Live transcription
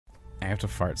I have to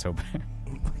fart so bad.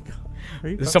 Oh my God.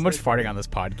 There's so much farting on this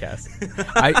podcast.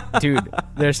 Dude,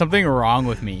 there's something wrong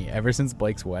with me ever since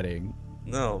Blake's wedding.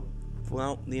 No.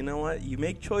 Well, you know what? You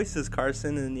make choices,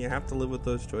 Carson, and you have to live with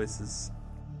those choices.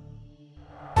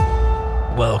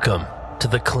 Welcome to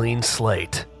The Clean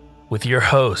Slate with your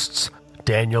hosts,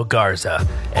 Daniel Garza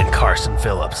and Carson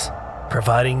Phillips,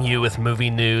 providing you with movie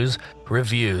news,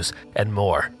 reviews, and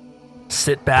more.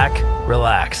 Sit back,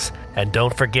 relax, and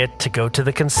don't forget to go to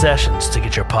the concessions to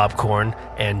get your popcorn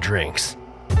and drinks.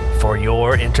 For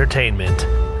your entertainment,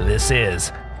 this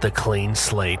is The Clean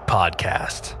Slate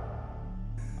Podcast.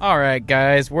 All right,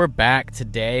 guys, we're back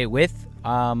today with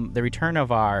the return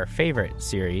of our favorite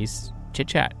series,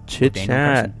 Chit-Chat.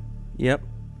 Chit-Chat. Yep.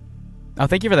 Oh,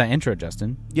 thank you for that intro,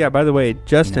 Justin. Yeah, by the way,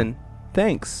 Justin,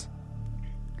 thanks.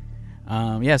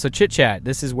 So Chit-Chat,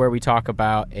 this is where we talk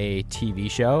about a TV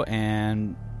show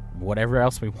and whatever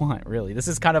else we want, really. This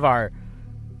is kind of our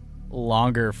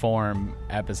longer form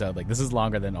episode. Like, this is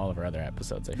longer than all of our other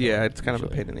episodes, I feel Yeah, like, it's kind of a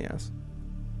pain in the ass.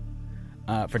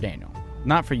 For Daniel.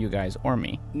 Not for you guys or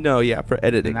me. No, yeah, for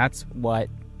editing. And that's what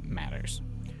matters.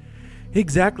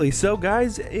 Exactly. So,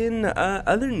 guys, in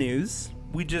other news,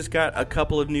 we just got a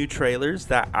couple of new trailers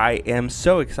that I am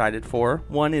so excited for.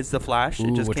 One is The Flash.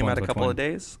 It just came out a couple of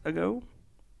days ago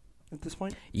at this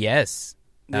point. Yes.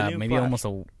 The new maybe Flash.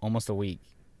 almost a week.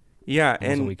 Yeah, Almost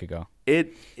and a week ago.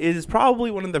 it is probably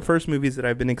one of the first movies that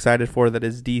I've been excited for that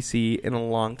is DC in a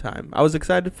long time. I was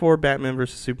excited for Batman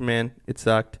vs. Superman. It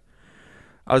sucked.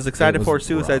 I was excited for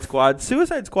Suicide rough. Squad.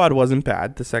 Suicide Squad wasn't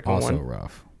bad, the second Also one.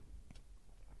 rough.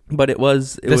 But it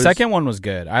was... The second one was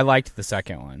good. I liked the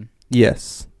second one.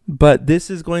 Yes. But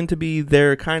this is going to be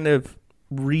their kind of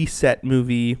reset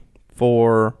movie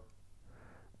for...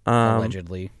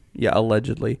 Allegedly. Yeah,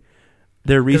 allegedly.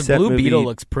 Their reset Blue movie... Beetle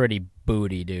looks pretty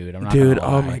booty, dude. I'm not Dude,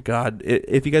 gonna lie. oh my God.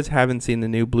 If you guys haven't seen the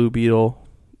new Blue Beetle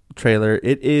trailer,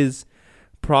 it is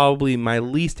probably my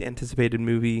least anticipated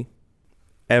movie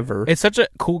ever. It's such a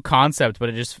cool concept, but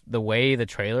the way the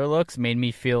trailer looks made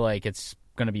me feel like it's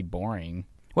gonna be boring.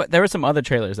 There were some other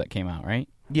trailers that came out, right?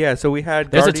 Yeah, so we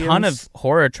had There's Guardians. a ton of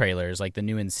horror trailers, like the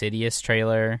new Insidious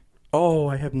trailer, Oh,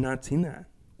 I have not seen that.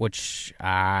 which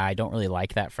I don't really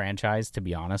like that franchise, to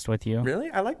be honest with you. Really?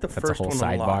 I like the That's first a whole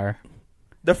one a lot. sidebar.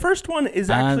 The first one is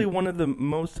actually one of the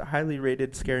most highly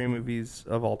rated scary movies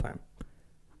of all time.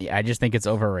 Yeah, I just think it's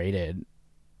overrated.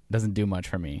 Doesn't do much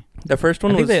for me. The first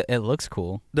one I think was that it looks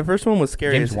cool. the first one was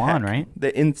scary James as Wan, heck. right?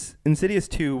 The Insidious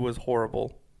 2 was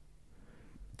horrible.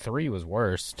 3 was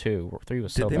worse too. 3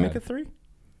 was so Did they bad. make a 3?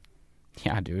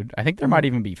 Yeah, dude. I think there might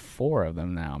even be 4 of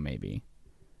them now, maybe.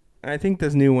 I think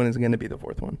this new one is going to be the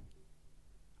 4th one.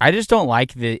 I just don't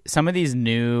like some of these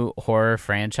new horror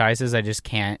franchises. I just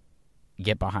can't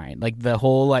get behind. Like the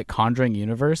whole Conjuring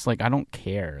universe. Like I don't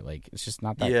care. Like it's just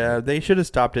not that. Yeah, good. they should have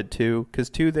stopped at 2 because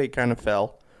 2 they kind of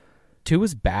fell. 2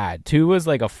 was bad. 2 was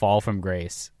like a fall from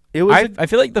grace. It was. I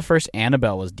feel like the first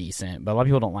Annabelle was decent, but a lot of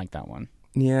people don't like that one.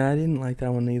 Yeah, I didn't like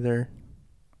that one either.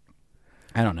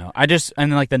 I don't know.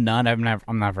 And like the Nun,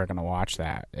 I'm never gonna watch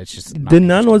that. It's just not The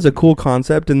Nun interesting. was a cool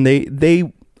concept, and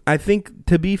they I think,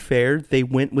 to be fair, they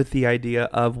went with the idea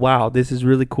of, wow, this is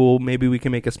really cool. Maybe we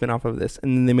can make a spinoff of this.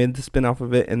 And then they made the spinoff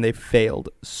of it, and they failed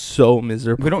so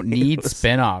miserably. We don't need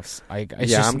spinoffs.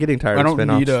 I'm getting tired of spinoffs. I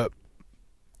don't need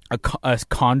a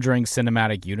Conjuring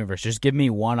cinematic universe. Just give me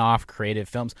one-off creative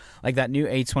films. Like that new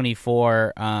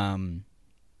A24,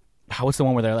 what's the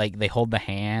one where they hold the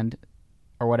hand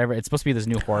or whatever? It's supposed to be this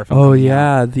new horror film. Oh,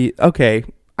 yeah. Okay.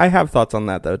 I have thoughts on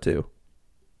that, though, too.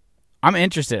 I'm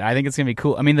interested. I think it's going to be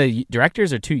cool. I mean, the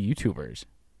directors are 2 YouTubers.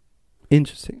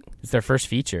 Interesting. It's their first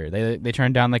feature. They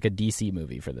turned down like a DC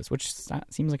movie for this, which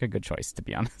seems like a good choice, to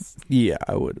be honest. Yeah,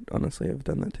 I would honestly have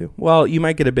done that, too. Well, you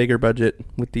might get a bigger budget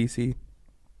with DC.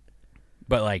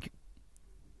 But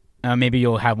maybe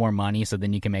you'll have more money, so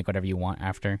then you can make whatever you want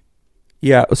after.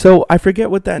 Yeah, so I forget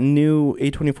what that new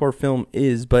A24 film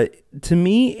is, but to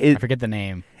me, I forget the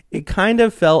name. It kind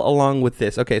of fell along with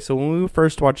this. Okay, so when we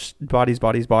first watched Bodies,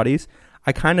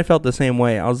 I kind of felt the same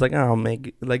way. I was like,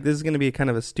 this is going to be kind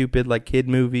of a stupid kid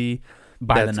movie.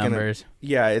 By the numbers.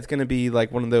 It's going to be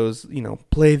like one of those,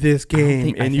 play this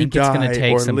game and you die or it's going to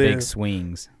take some live. big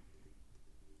swings.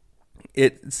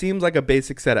 It seems like a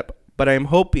basic setup, but I'm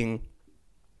hoping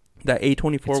that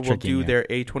A24 will do their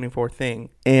A24 thing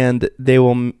and they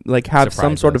will have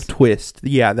some sort of twist.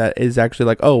 Yeah, that is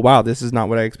actually oh, wow, this is not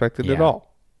what I expected at all.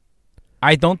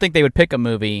 I don't think they would pick a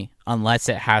movie unless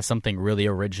it has something really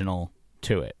original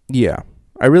to it. Yeah.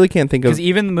 I really can't think of... Because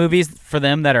even the movies for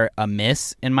them that are a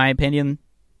miss, in my opinion,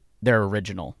 they're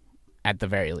original at the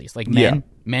very least.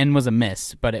 Men was a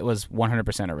miss, but it was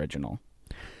 100% original.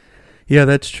 Yeah,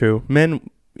 that's true. Men,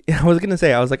 I was gonna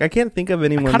say, I was like, I can't think of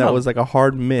anyone that was like a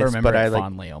hard miss, but I like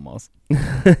fondly almost.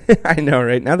 I know,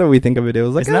 right? Now that we think of it, it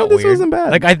was like, Isn't that this weird? wasn't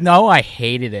bad. Like I know I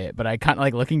hated it, but I kind of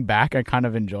like looking back, I kind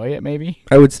of enjoy it. Maybe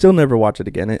I would still never watch it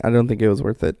again. I don't think it was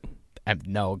worth it.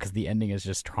 No, because the ending is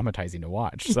just traumatizing to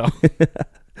watch. So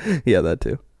yeah, that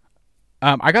too.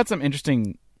 I got some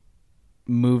interesting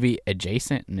movie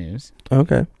adjacent news.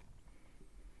 Okay.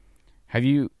 Have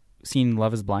you seen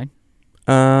Love Is Blind?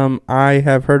 I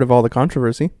have heard of all the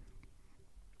controversy.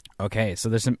 Okay, so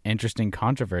there's some interesting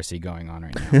controversy going on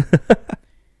right now.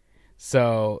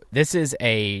 So this is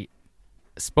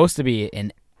supposed to be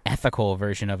an ethical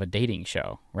version of a dating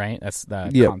show, right? That's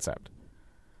the concept.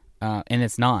 And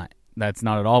it's not. That's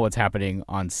not at all what's happening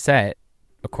on set,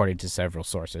 according to several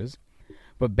sources.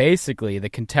 But basically, the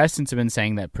contestants have been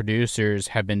saying that producers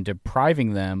have been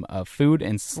depriving them of food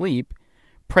and sleep,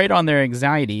 preyed on their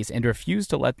anxieties, and refused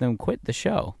to let them quit the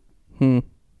show.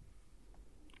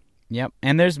 Yep.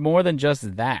 And there's more than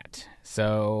just that.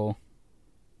 So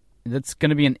that's going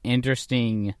to be an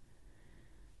interesting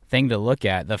thing to look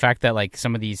at. The fact that like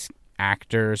some of these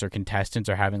actors or contestants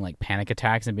are having like panic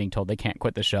attacks and being told they can't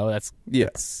quit the show.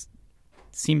 That's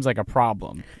seems like a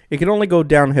problem. It can only go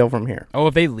downhill from here. Oh,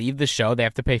 if they leave the show, they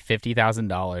have to pay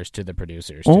 $50,000 to the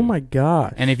producers. Oh my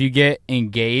gosh. And if you get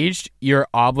engaged, you're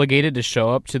obligated to show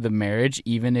up to the marriage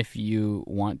even if you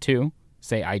want to.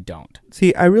 Say, I don't.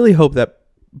 See, I really hope that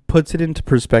puts it into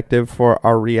perspective for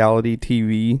our reality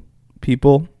TV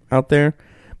people out there.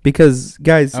 Because,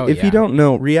 guys, if you don't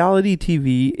know, reality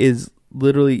TV is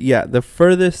literally, the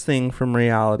furthest thing from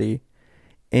reality.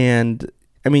 And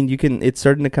I mean, it's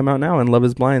starting to come out now in Love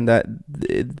Is Blind that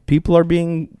people are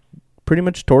being pretty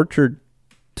much tortured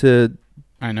for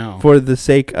the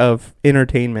sake of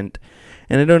entertainment.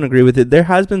 And I don't agree with it. There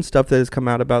has been stuff that has come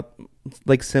out about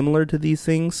like similar to these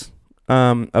things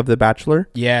of The Bachelor.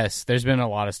 Yes, there's been a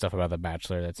lot of stuff about The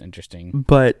Bachelor that's interesting.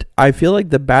 But I feel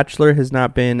like The Bachelor has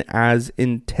not been as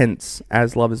intense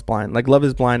as Love Is Blind. Like Love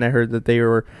Is Blind, I heard that they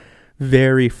were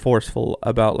very forceful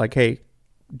about like, hey,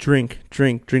 drink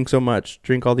so much,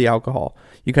 drink all the alcohol.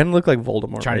 You kind of look like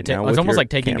Voldemort right now. It's almost like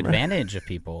taking advantage of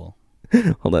people.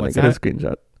 Hold on, I got a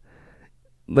screenshot.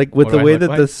 Like with the way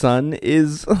that the sun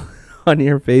is on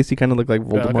your face, you kind of look like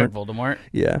Voldemort. Look like Voldemort?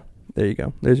 Yeah, there you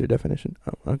go. There's your definition.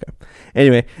 Oh, okay.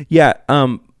 Anyway,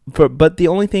 but the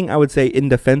only thing I would say in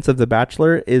defense of The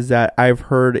Bachelor is that I've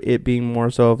heard it being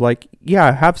more so of like,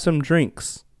 have some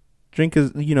drinks. Drinks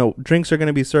are going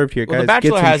to be served here, guys. The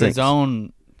Bachelor has drinks. Its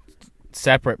own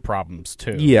separate problems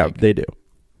too. Yeah, they do.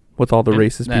 With all the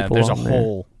racist people. There's a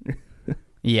whole.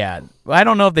 Yeah, I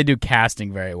don't know if they do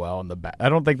casting very well on I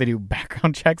don't think they do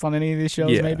background checks on any of these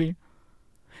shows. Maybe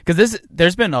because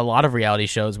there's been a lot of reality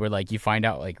shows where like you find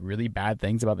out like really bad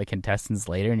things about the contestants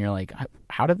later, and you're like,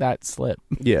 how did that slip?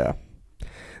 Yeah.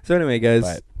 So anyway,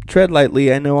 guys, tread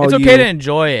lightly. I know all it's okay to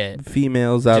enjoy it.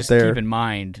 Females out there, keep in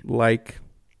mind, like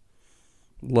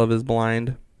Love Is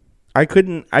Blind. I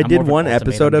did one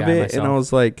episode of it and I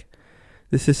was like,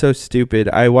 this is so stupid.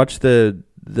 I watched the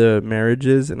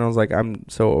marriages and I was like, I'm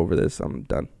so over this. I'm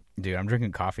done. Dude, I'm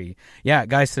drinking coffee. Yeah,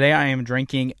 guys, today I am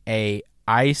drinking a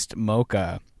iced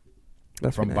mocha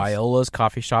from Viola's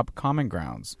Coffee Shop Common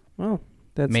Grounds. Oh,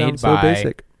 that sounds so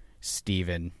basic.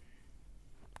 Steven.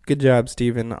 Good job,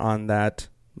 Steven, on that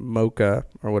mocha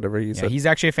or whatever you said. He's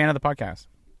actually a fan of the podcast.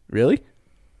 Really?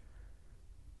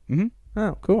 Mm-hmm.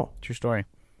 Oh, cool. True story.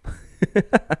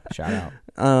 Shout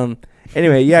out.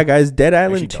 Anyway, guys, Dead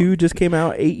Island 2 just came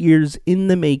out, 8 years in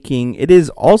the making. It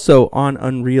is also on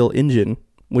Unreal Engine,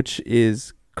 which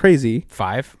is crazy.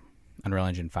 5? Unreal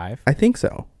Engine 5? I think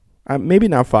so. Maybe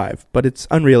not 5, but it's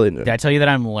Unreal Engine. Did I tell you that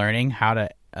I'm learning how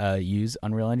to use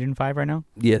Unreal Engine 5 right now?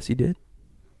 Yes, you did.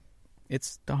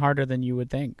 It's harder than you would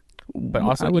think, but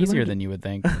also easier than you would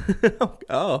think.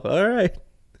 Oh, all right.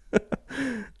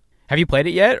 Have you played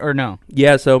it yet or no?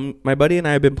 Yeah, so my buddy and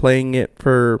I have been playing it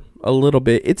for a little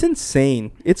bit. It's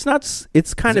insane. It's not.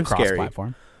 It's kind of scary.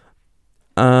 Cross-platform?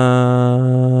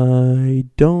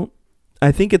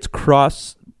 I think it's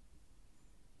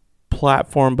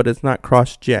cross-platform, but it's not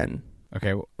cross-gen.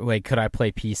 Okay, wait. Could I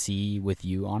play PC with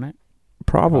you on it?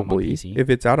 Probably, if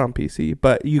it's out on PC.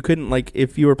 But you couldn't, like,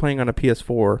 if you were playing on a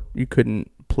PS4, you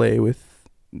couldn't play with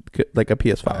like a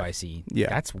PS5. Oh, I see. Yeah.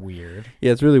 That's weird.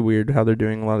 Yeah, it's really weird how they're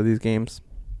doing a lot of these games.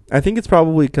 I think it's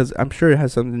probably because I'm sure it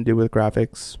has something to do with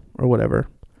graphics or whatever.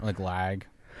 Like lag.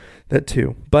 That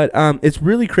too. But it's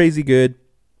really crazy good.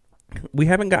 We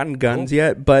haven't gotten guns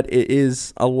yet, but it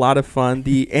is a lot of fun.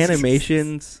 The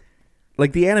animations,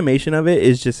 like the animation of it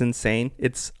is just insane.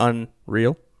 It's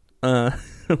unreal.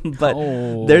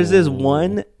 But there's this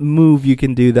one move you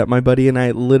can do that my buddy and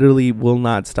I literally will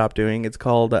not stop doing. It's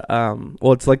called,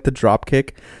 it's like the drop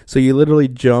kick. So you literally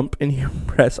jump and you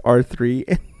press R3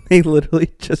 and they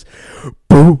literally just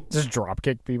boom. Just drop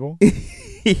kick people?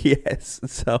 Yes.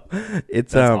 So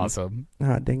it's That's awesome.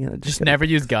 Oh, dang it. Just never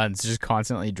use guns. Just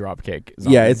constantly drop kick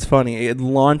zombies. Yeah, it's funny. It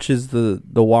launches the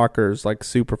walkers like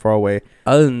super far away.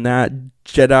 Other than that,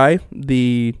 Jedi,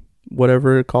 the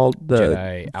whatever it's called, the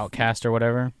Jedi Outcast or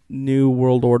whatever, New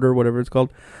World Order, whatever it's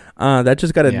called, that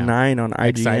just got a 9 on IGN.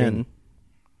 Exciting.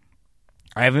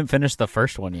 I haven't finished the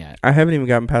first one yet. I haven't even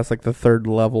gotten past like the 3rd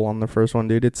level on the first one,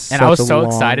 dude. I was so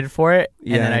excited for it,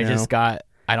 Yeah, and then I just got,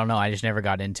 I don't know, I just never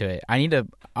got into it. I need to,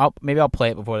 maybe I'll play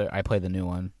it before I play the new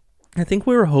one. I think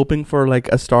we were hoping for like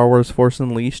a Star Wars Force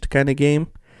Unleashed kind of game,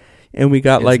 and we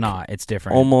got it's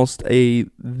different, almost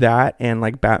that and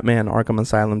like Batman Arkham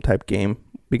Asylum type game.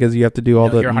 Because you have to do all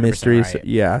the mysteries. Right.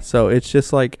 Yeah, so it's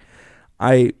just like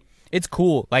it's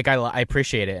cool. Like I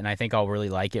appreciate it, and I think I'll really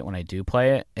like it when I do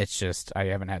play it. It's just I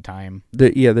haven't had time.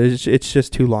 It's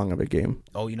just too long of a game.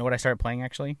 Oh, you know what I started playing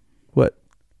actually? What?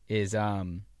 Is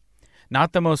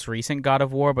not the most recent God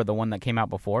of War, but the one that came out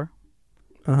before.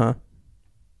 Uh-huh.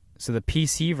 So the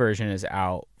PC version is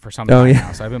out for some time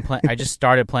now. So I've been playing. I just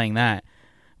started playing that,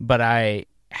 but I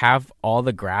have all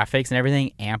the graphics and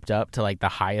everything amped up to like the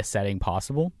highest setting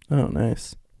possible. Oh,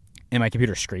 nice. And my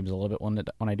computer screams a little bit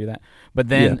when I do that. But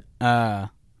then I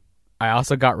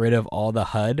also got rid of all the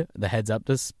HUD, the heads up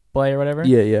display or whatever.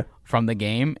 Yeah. From the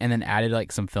game, and then added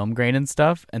like some film grain and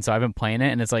stuff. And so I've been playing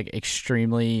it, and it's like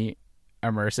extremely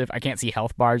immersive. I can't see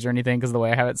health bars or anything because of the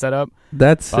way I have it set up.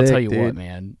 That's sick, I'll tell you dude. what,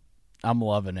 man, I'm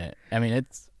loving it. I mean,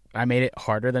 I made it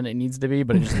harder than it needs to be,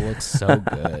 but it just looks so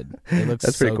good. It looks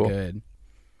That's so pretty cool. good.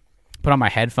 Put on my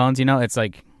headphones, it's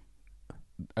like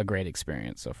a great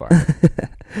experience so far.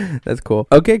 That's cool.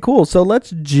 Okay, cool. So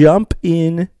let's jump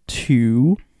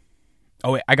into...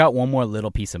 Oh, wait, I got one more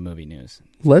little piece of movie news.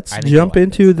 Let's jump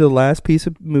into the last piece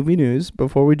of movie news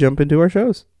before we jump into our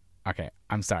shows. Okay,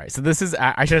 I'm sorry. So this is...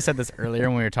 I should have said this earlier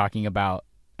when we were talking about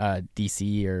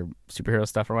DC or superhero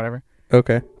stuff or whatever.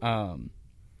 Okay.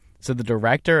 So the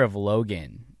director of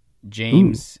Logan,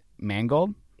 James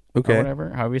Mangold, or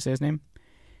whatever, however you say his name,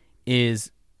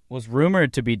 was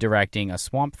rumored to be directing a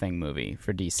Swamp Thing movie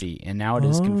for DC, and now it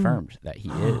is confirmed that he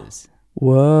is.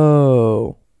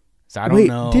 Whoa. So I don't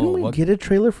know. Didn't we get a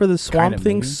trailer for the Swamp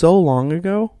Thing so long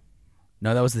ago?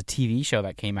 No, that was the TV show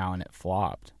that came out and it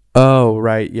flopped. Oh,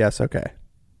 right. Yes, okay.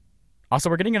 Also,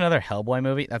 we're getting another Hellboy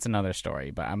movie. That's another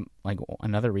story, but I'm like,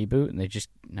 another reboot, and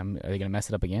are they going to mess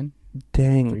it up again?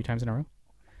 Dang. 3 times in a row?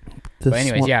 But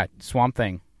anyways, Swamp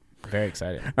Thing. Very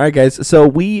excited. All right, guys. So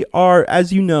we are,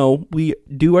 as you know, we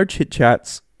do our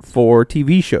chit-chats for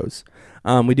TV shows.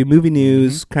 We do movie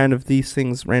news, kind of these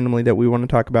things randomly that we want to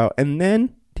talk about, and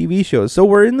then TV shows. So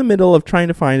we're in the middle of trying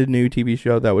to find a new TV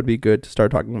show that would be good to start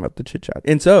talking about the chit-chat.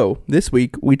 And so this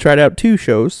week we tried out 2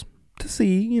 shows to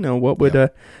see, what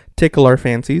would tickle our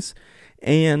fancies.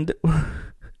 And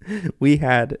we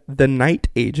had The Night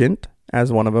Agent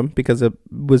as one of them because it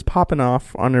was popping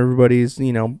off on everybody's,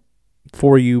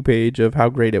 For You page of how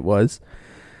great it was.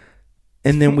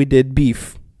 And then we did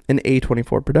Beef, an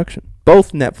A24 production.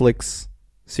 Both Netflix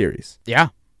series. Yeah,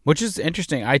 which is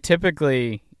interesting. I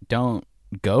typically don't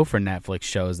go for Netflix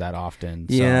shows that often.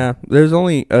 So. Yeah, there's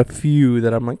only a few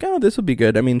that I'm like, oh, this would be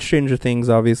good. I mean, Stranger Things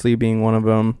obviously being one of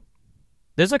them.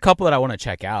 There's a couple that I want to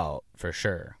check out for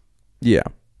sure. Yeah.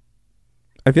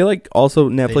 I feel like also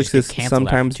Netflix is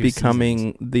sometimes seasons.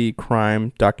 becoming the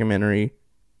crime documentary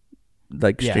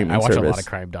streaming service. I watch a lot of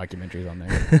crime documentaries on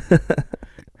there.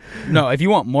 No, if you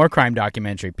want more crime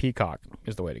documentary, Peacock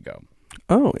is the way to go.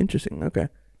 Oh, interesting. Okay.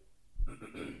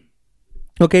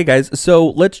 Okay, guys. So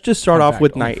let's just start off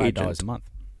with Night Agent a month.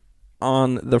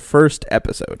 on the first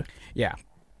episode. Yeah.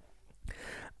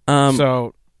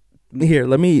 So here,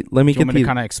 let me do you get want me to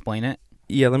kind of explain it.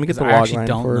 Yeah, let me get the logline. I actually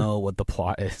don't know what the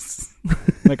plot is.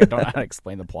 I don't know how to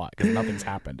explain the plot because nothing's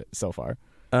happened so far.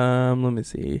 Let me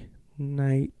see.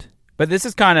 Night. But this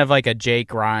is kind of like a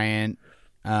Jack Ryan,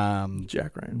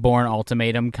 Bourne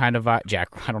Ultimatum kind of I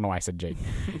don't know why I said Jake.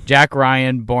 Jack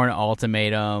Ryan, Bourne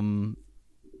Ultimatum,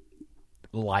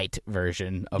 light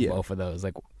version of both of those.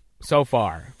 Like so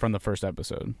far from the first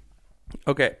episode.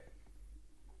 Okay.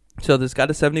 So this got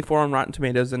a 74 on Rotten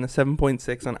Tomatoes and a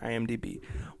 7.6 on IMDb.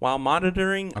 While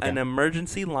monitoring an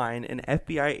emergency line, an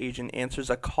FBI agent answers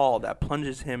a call that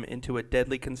plunges him into a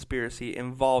deadly conspiracy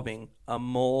involving a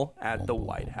mole at the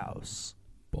White House.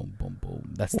 Boom, boom,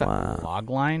 boom. That's the log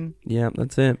line? Yeah,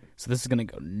 that's it. So this is going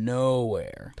to go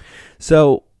nowhere.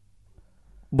 So,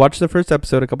 watched the first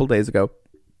episode a couple days ago.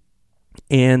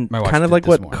 And kind of like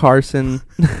what morning. Carson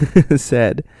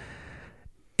said,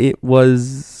 it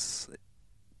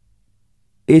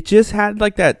just had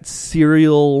like that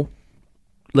serial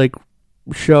like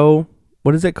show.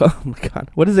 What is it called? Oh my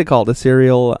God. What is it called? A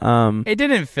serial? It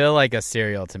didn't feel like a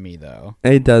serial to me, though.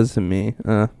 It does to me.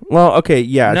 Well, okay,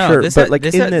 yeah, no, sure. This but like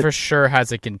this for sure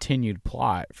has a continued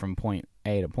plot from point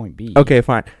A to point B. Okay,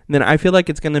 fine. Then I feel like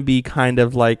it's going to be kind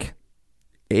of like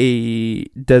a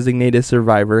Designated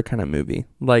Survivor kind of movie,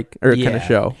 like, or kind of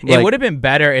show. It would have been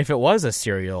better if it was a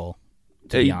serial,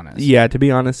 to be honest. Yeah, to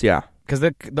be honest, yeah. Because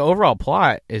the overall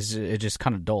plot is just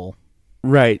kind of dull.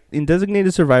 Right. In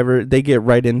Designated Survivor, they get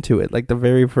right into it. Like the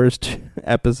very first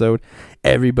episode,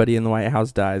 everybody in the White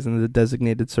House dies, and the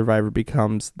Designated Survivor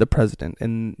becomes the president.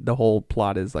 And the whole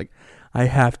plot is like, I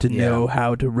have to know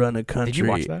how to run a country. Did you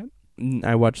watch that?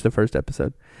 I watched the first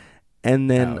episode. And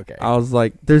then I was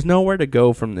like, there's nowhere to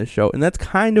go from this show. And that's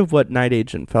kind of what Night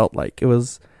Agent felt like. It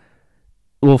was,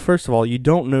 well, first of all, you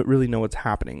don't really know what's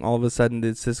happening. All of a sudden,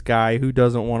 it's this guy who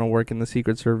doesn't want to work in the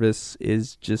Secret Service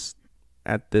is just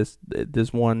at this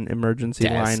one emergency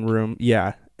line room.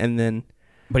 Yeah. And then...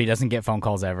 But he doesn't get phone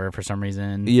calls ever for some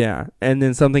reason. Yeah. And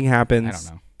then something happens. I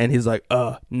don't know. And he's like,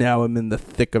 now I'm in the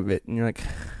thick of it. And you're like,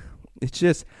 it's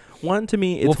just... One, to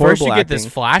me, it's well, horrible first you acting. get this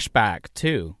flashback,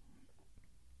 too.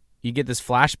 You get this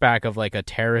flashback of like a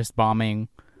terrorist bombing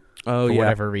for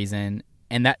whatever reason.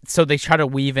 And so they try to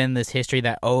weave in this history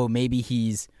that, maybe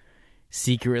he's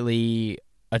secretly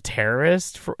a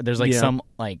terrorist. There's like some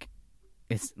like...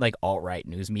 It's like alt-right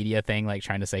news media thing, like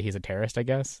trying to say he's a terrorist, I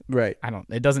guess. Right.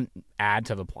 It doesn't add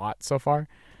to the plot so far.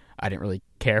 I didn't really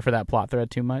care for that plot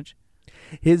thread too much.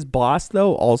 His boss,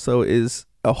 though, also is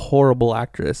a horrible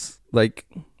actress. Like,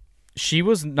 she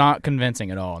was not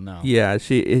convincing at all, no. Yeah,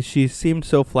 she seemed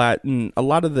so flat, and a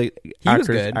lot of the actors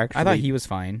was good. actually... I thought he was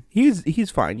fine. He's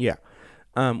fine, yeah.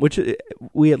 Which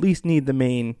we at least need the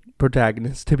main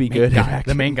protagonist to be good at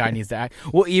acting. The main guy needs to act.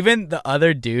 Well, even the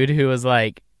other dude who was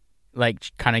like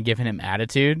kind of giving him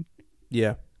attitude.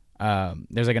 Yeah.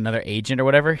 There's like another agent or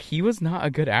whatever. He was not a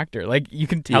good actor. Like you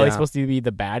can tell he's supposed to be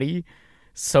the baddie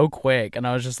so quick, and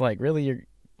I was just like, really,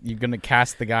 you're gonna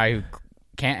cast the guy who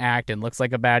can't act and looks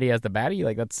like a baddie as the baddie?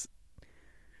 Like that's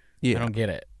I don't get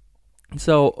it.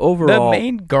 So overall, the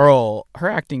main girl, her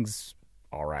acting's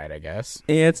all right, I guess.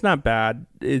 Yeah, it's not bad.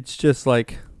 It's just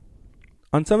like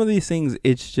on some of these things,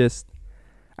 it's just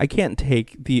I can't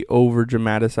take the over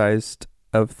dramatized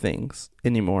of things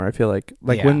anymore. I feel like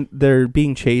when they're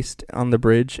being chased on the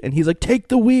bridge and he's like, take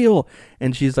the wheel,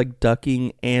 and she's like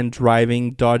ducking and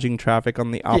driving, dodging traffic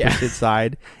on the opposite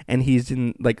side, and he's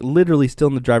in like literally still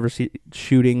in the driver's seat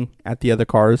shooting at the other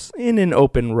cars in an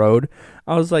open road.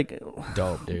 I was like,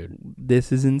 dope, dude,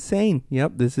 this is insane.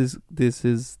 Yep, this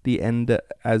is the end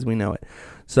as we know it.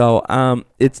 So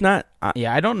it's not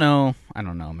I don't know,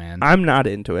 man. I'm not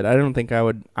into it. I don't think I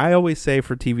would. I always say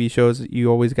for TV shows, you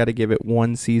always got to give it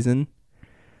one season.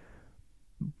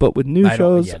 But with new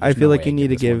shows, I feel like you need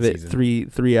to give it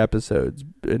three episodes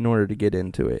in order to get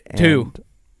into it. And two.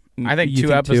 I think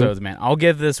two episodes, man. I'll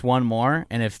give this one more,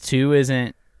 and if two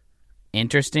isn't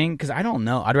interesting, because I don't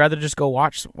know, I'd rather just go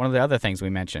watch one of the other things we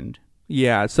mentioned.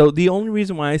 Yeah, so the only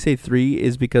reason why I say 3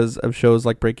 is because of shows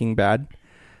like Breaking Bad.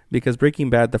 Because Breaking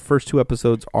Bad, the first 2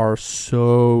 episodes are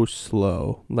so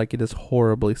slow. Like, it is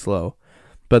horribly slow.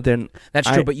 But then... That's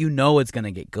true, but you know it's going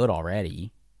to get good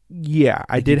already. Yeah, like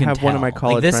I did have one of my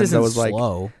college friends that was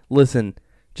slow. Like, listen,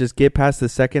 just get past the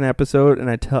second episode, and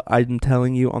I'm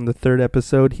telling you, on the third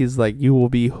episode, he's like, you will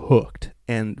be hooked.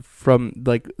 And from,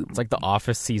 like... It's like The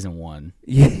Office Season 1.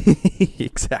 Yeah,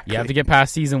 exactly. You have to get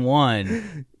past Season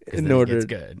 1 in order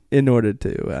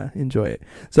to enjoy it.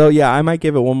 So, yeah, I might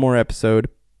give it one more episode.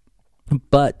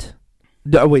 But,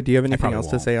 wait, do you have anything else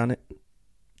to say on it?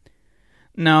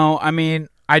 No, I mean,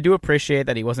 I do appreciate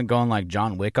that he wasn't going like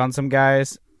John Wick on some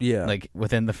guys. Yeah. Like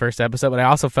within the first episode, but I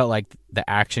also felt like the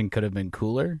action could have been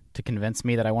cooler to convince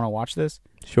me that I want to watch this.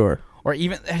 Sure. Or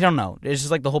even, I don't know, it's just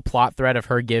like the whole plot thread of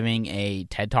her giving a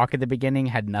TED Talk at the beginning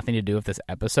had nothing to do with this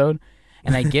episode.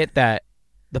 And I get that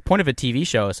the point of a TV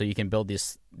show is so you can build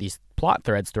these plot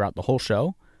threads throughout the whole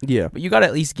show. Yeah. But you got to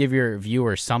at least give your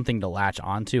viewers something to latch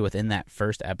onto within that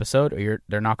first episode, or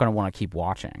they're not going to want to keep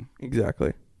watching.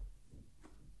 Exactly.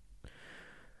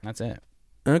 That's it.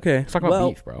 Okay. Let's talk about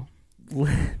beef, bro.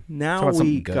 Now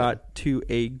we got to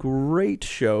a great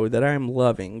show that I'm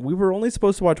loving. We were only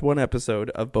supposed to watch one episode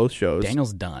of both shows.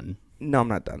 Daniel's done. No, I'm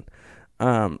not done.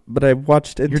 But I've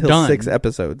watched until 6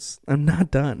 episodes. I'm not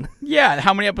done. Yeah.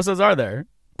 How many episodes are there?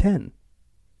 10.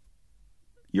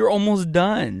 You're almost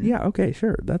done. Yeah, okay,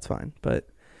 sure. That's fine. But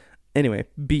Anyway,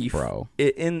 beef, bro.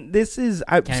 And this is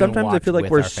Sometimes I feel like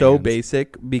we're so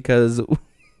basic because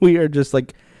we are just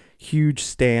like huge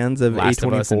stands of Last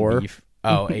of Us and A24. beef.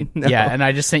 Oh, No. yeah, and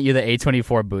I just sent you the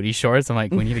A24 booty shorts. I'm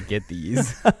like, we need to get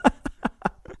these.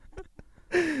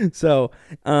 So,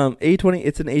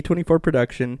 it's an A24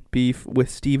 production, beef with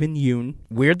Steven Yeun.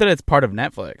 Weird that it's part of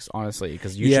Netflix, honestly,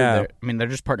 because usually Yeah. they're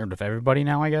just partnered with everybody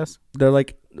now, I guess. They're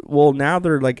like, well, now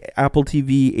they're like Apple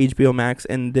TV, HBO Max,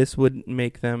 and this would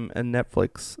make them a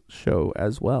Netflix show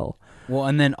as well. Well,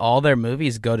 and then all their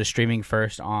movies go to streaming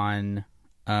first on,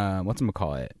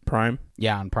 whatchamacallit? Prime.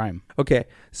 Yeah, on Prime. Okay,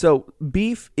 so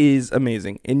beef is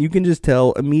amazing, and you can just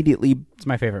tell immediately. It's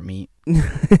my favorite meat.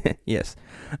 Yes.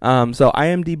 So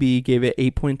IMDb gave it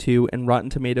 8.2, and Rotten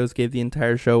Tomatoes gave the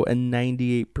entire show a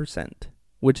 98%,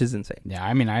 which is insane. Yeah,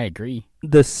 I mean, I agree.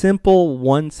 The simple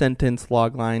one-sentence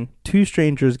logline: two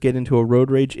strangers get into a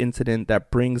road rage incident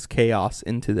that brings chaos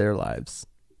into their lives.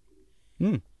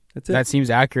 That's it. That seems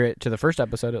accurate to the first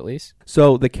episode, at least.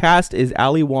 So the cast is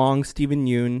Ali Wong, Steven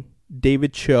Yeun,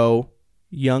 David Cho,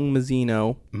 Young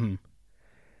Mazzino,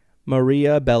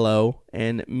 Maria Bello,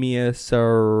 and Mia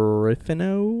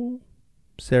Serafino.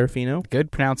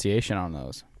 Good pronunciation on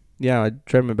those. Yeah, I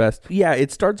tried my best. Yeah,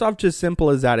 it starts off just simple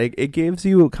as that. It gives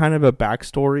you kind of a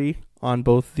backstory on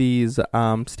both these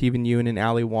Steven Yeun and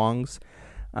Ali Wong's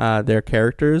their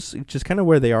characters, just kind of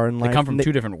where they are in life. They come from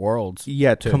two different worlds.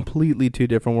 Yeah, too. completely two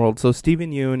different worlds. So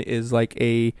Steven Yeun is like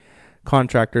a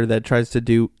contractor that tries to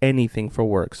do anything for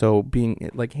work. So being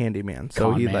like handyman.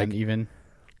 So he like even.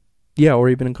 Yeah, or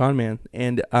even a con man.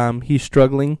 And he's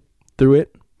struggling through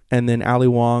it. And then Ali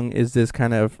Wong is this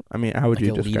kind of, I mean, how would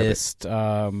you describe it?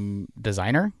 Elitist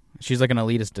designer? She's like an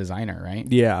elitist designer, right?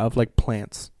 Yeah, of like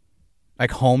plants.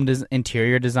 Like home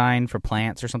interior design for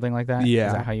plants or something like that? Yeah.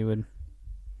 Is that how you would?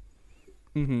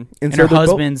 Mm-hmm. And so her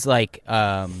husband's like,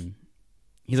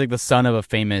 he's like the son of a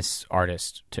famous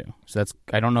artist too. So that's,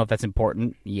 I don't know if that's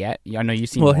important yet. I know you've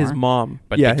seen more, his mom.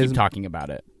 But yeah, they keep talking about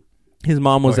it. His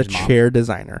mom was a chair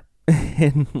designer.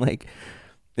 And like,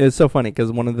 it's so funny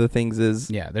because one of the things is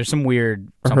there's some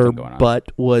weird something her going on.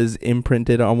 butt was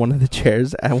imprinted on one of the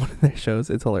chairs at one of their shows.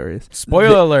 It's hilarious.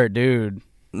 Spoiler alert, dude.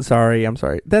 I'm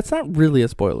sorry. That's not really a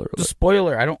spoiler alert.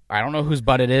 Spoiler. I don't know whose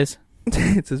butt it is.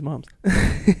 It's his mom's.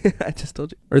 I just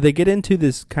told you. Or they get into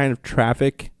this kind of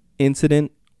traffic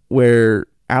incident where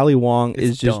Ali Wong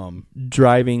is just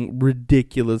driving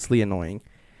ridiculously annoying.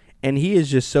 And he is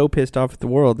just so pissed off at the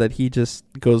world that he just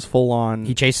goes full on.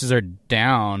 He chases her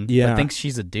down, but thinks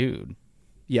she's a dude.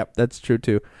 Yep, that's true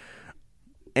too.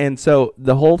 And so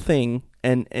the whole thing,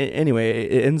 and anyway,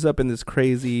 it ends up in this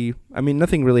crazy, I mean,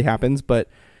 nothing really happens, but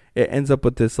it ends up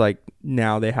with this, like,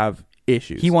 now they have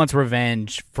issues. He wants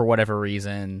revenge for whatever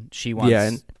reason. She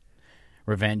wants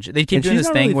revenge. They keep doing this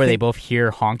thing where they both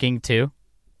hear honking too,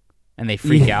 and they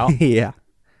freak out. Yeah.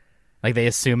 Like, they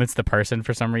assume it's the person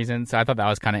for some reason. So I thought that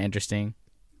was kind of interesting.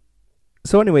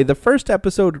 So anyway, the first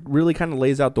episode really kind of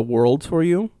lays out the worlds for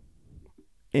you.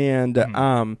 And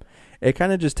it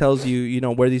kind of just tells you, you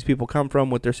know, where these people come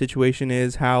from, what their situation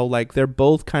is, how, like, they're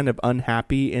both kind of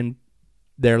unhappy in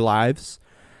their lives.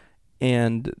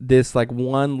 And this, like,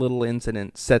 one little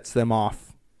incident sets them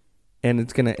off. And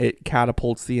it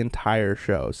catapults the entire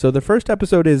show. So the first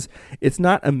episode it's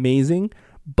not amazing,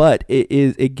 but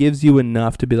it gives you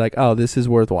enough to be like, oh, this is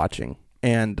worth watching.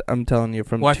 And I'm telling you,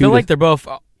 I feel like they're both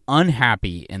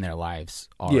unhappy in their lives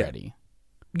already.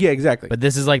 Yeah, exactly. But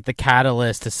this is like the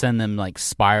catalyst to send them like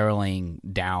spiraling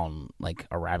down like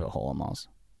a rabbit hole almost.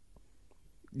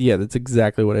 Yeah, that's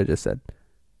exactly what I just said.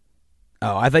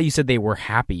 Oh, I thought you said they were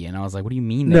happy, and I was like, what do you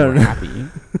mean they were happy?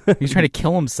 He's trying to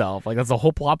kill himself. Like, that's the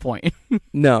whole plot point.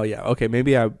 No, yeah. Okay,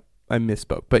 maybe I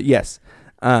misspoke. But yes.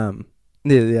 Yeah,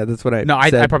 that's what I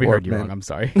said. I probably heard you wrong. I'm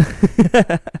sorry.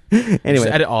 Anyway. Just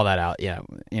edit all that out. Yeah.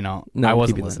 You know, no, I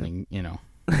wasn't listening, you know.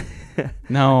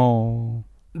 No.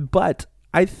 But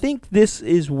I think this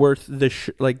is worth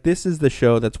this is the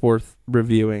show that's worth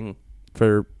reviewing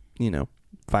for,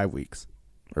 5 weeks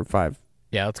or 5.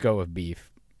 Yeah, let's go with beef.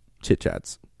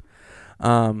 Chit-Chats.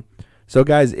 So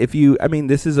guys,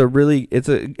 this is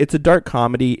it's a dark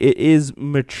comedy. It is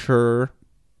mature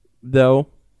though.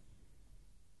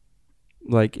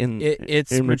 Like in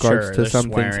regards to some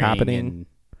things happening.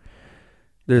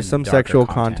 There's some sexual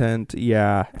content.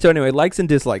 Yeah. So anyway, likes and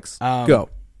dislikes. Go.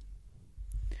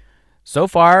 So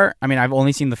far, I've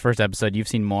only seen the first episode. You've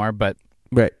seen more, but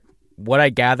right. What I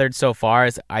gathered so far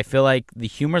is I feel like the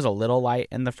humor's a little light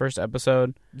in the first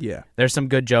episode. Yeah. There's some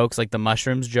good jokes, like the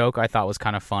mushrooms joke I thought was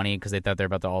kind of funny because they thought they were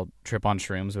about to all trip on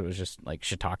shrooms, but it was just like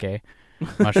shiitake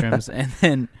mushrooms. And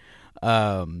then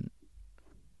I'm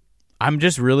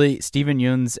just really, Steven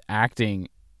Yeun's acting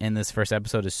in this first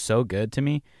episode is so good to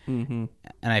me. Mm-hmm.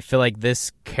 And I feel like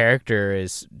this character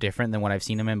is different than what I've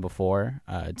seen him in before.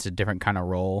 It's a different kind of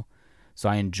role, so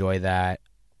I enjoy that.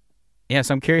 Yeah,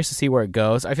 so I'm curious to see where it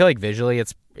goes. I feel like visually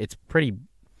it's pretty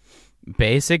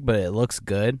basic, but it looks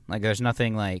good. Like there's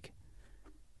nothing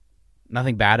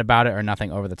bad about it or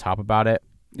nothing over the top about it.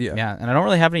 Yeah, and I don't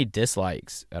really have any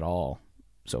dislikes at all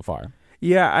so far.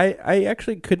 Yeah, I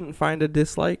actually couldn't find a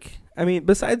dislike. I mean,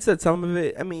 besides that, some of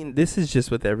it, I mean, this is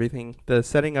just with everything. The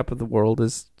setting up of the world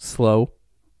is slow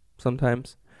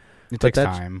sometimes. It takes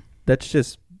time. That's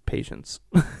just patience.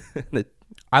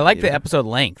 I like the episode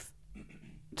length,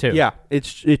 too. Yeah, it's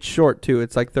short, too.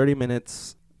 It's like 30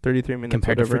 minutes, 33 minutes,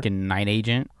 compared whatever. to freaking Night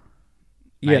Agent.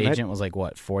 Yeah, Night Agent was like,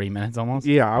 what, 40 minutes almost?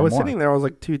 Yeah, I was more. sitting there, I was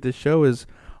like, dude, this show is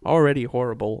already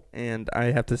horrible, and I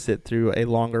have to sit through a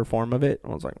longer form of it. I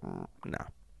was like, no.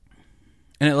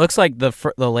 And it looks like the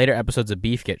later episodes of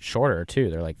Beef get shorter, too.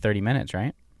 They're like 30 minutes,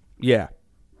 right? Yeah.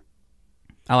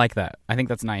 I like that. I think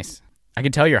that's nice. I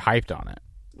can tell you're hyped on it.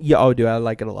 Yeah, oh, dude, I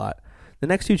like it a lot. The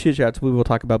next two chit-chats, we will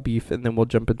talk about Beef, and then we'll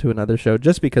jump into another show,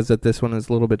 just because that this one is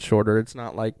a little bit shorter. It's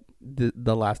not like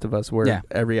The Last of Us, where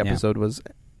every episode was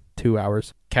 2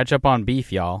 hours. Catch up on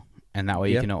Beef, y'all, and that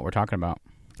way you can know what we're talking about.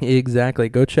 Exactly.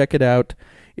 Go check it out.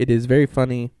 It is very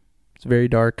funny. It's very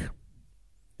dark.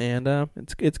 And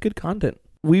it's good content.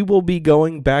 We will be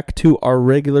going back to our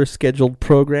regular scheduled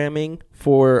programming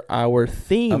for our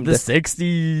themed of the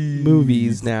 60s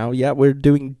movies now. Yeah, we're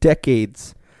doing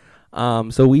decades.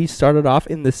 So we started off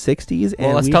in the 60s.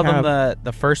 Well, let's tell them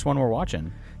the first one we're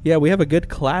watching. Yeah, we have a good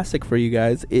classic for you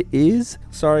guys. It is,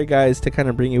 sorry guys to kind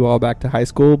of bring you all back to high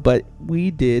school, but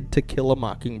we did To Kill a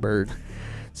Mockingbird.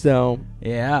 So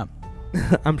yeah,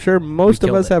 I'm sure most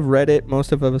of us have read it.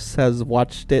 Most of us has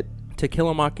watched it. To Kill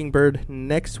a Mockingbird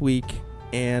next week.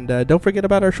 And don't forget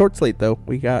about our short slate, though.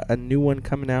 We got a new one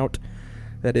coming out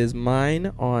that is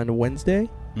mine on Wednesday.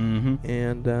 Mm-hmm.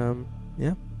 And,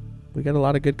 yeah, we got a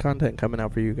lot of good content coming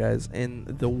out for you guys in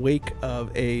the wake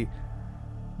of a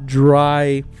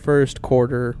dry first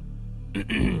quarter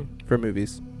for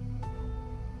movies.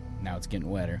 Now it's getting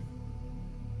wetter.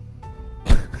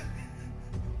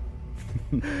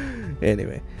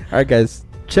 Anyway. All right, guys.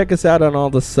 Check us out on all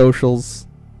the socials.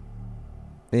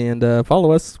 And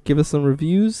follow us, give us some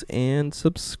reviews, and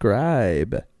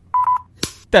subscribe.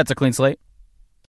 That's a clean slate.